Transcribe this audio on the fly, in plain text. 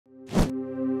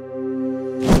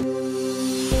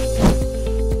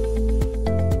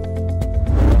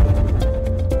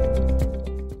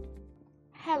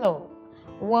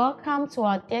Welcome to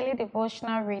our daily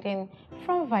devotional reading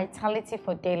from Vitality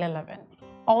for Daily Living,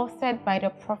 authored by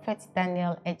the prophet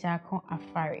Daniel Agyarko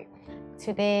Afari.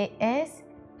 Today is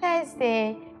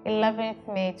Thursday,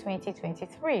 11th May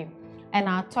 2023, and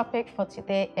our topic for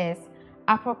today is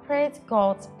Appropriate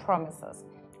God's Promises.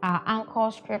 Our anchor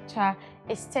scripture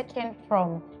is taken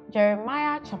from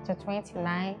Jeremiah chapter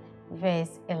 29,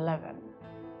 verse 11,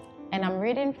 and I'm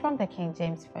reading from the King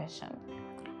James Version.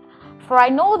 For I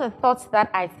know the thoughts that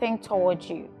I think toward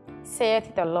you,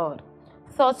 saith the Lord,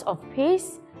 thoughts of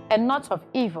peace and not of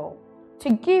evil,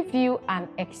 to give you an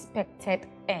expected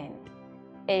end.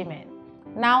 Amen.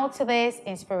 Now today's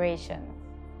inspiration.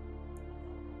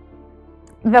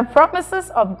 The promises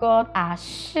of God are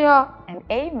sure and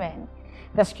amen.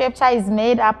 The scripture is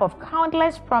made up of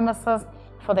countless promises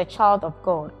for the child of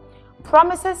God.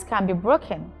 Promises can be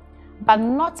broken, but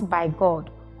not by God,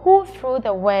 who through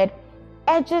the word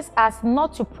urges us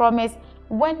not to promise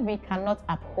when we cannot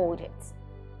uphold it.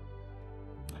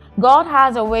 God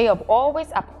has a way of always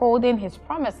upholding his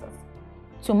promises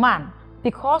to man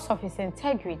because of his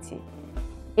integrity.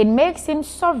 It makes him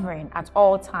sovereign at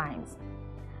all times.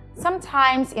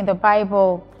 Sometimes in the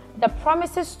Bible, the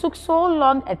promises took so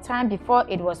long a time before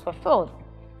it was fulfilled,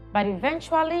 but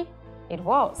eventually it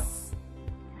was.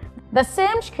 The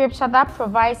same scripture that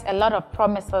provides a lot of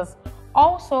promises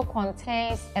also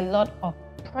contains a lot of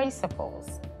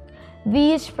principles.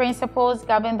 These principles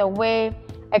govern the way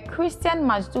a Christian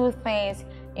must do things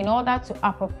in order to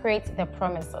appropriate the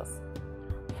promises.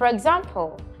 For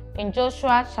example, in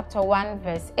Joshua chapter 1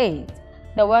 verse 8,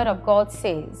 the word of God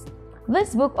says,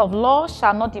 "This book of law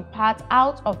shall not depart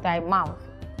out of thy mouth,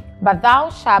 but thou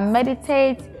shalt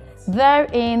meditate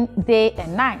therein day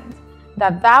and night,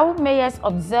 that thou mayest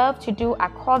observe to do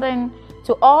according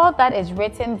to all that is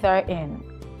written therein.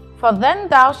 For then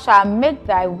thou shalt make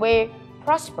thy way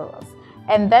prosperous,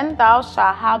 and then thou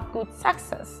shalt have good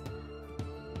success."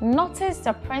 Notice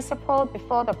the principle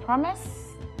before the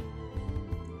promise.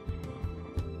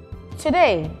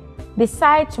 Today,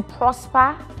 decide to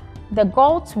prosper the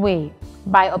God's way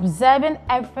by observing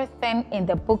everything in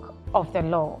the book of the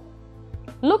law.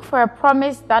 Look for a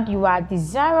promise that you are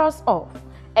desirous of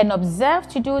and observe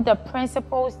to do the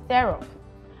principles thereof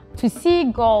to see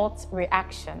God's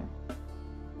reaction.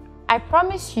 I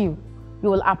promise you, you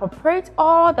will appropriate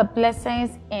all the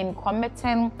blessings in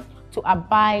committing to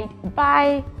abide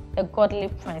by the godly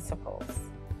principles.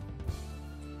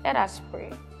 Let us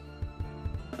pray.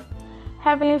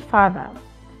 Heavenly Father,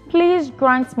 please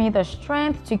grant me the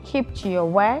strength to keep to your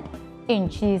word in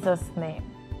Jesus' name.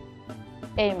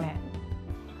 Amen.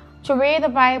 To read the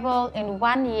Bible in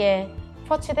 1 year,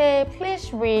 for today,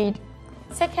 please read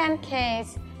 2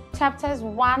 Kings chapters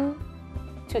 1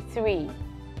 to 3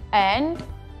 and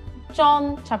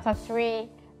John chapter 3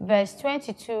 verse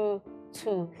 22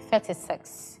 to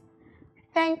 36.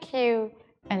 Thank you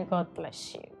and God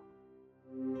bless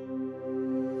you.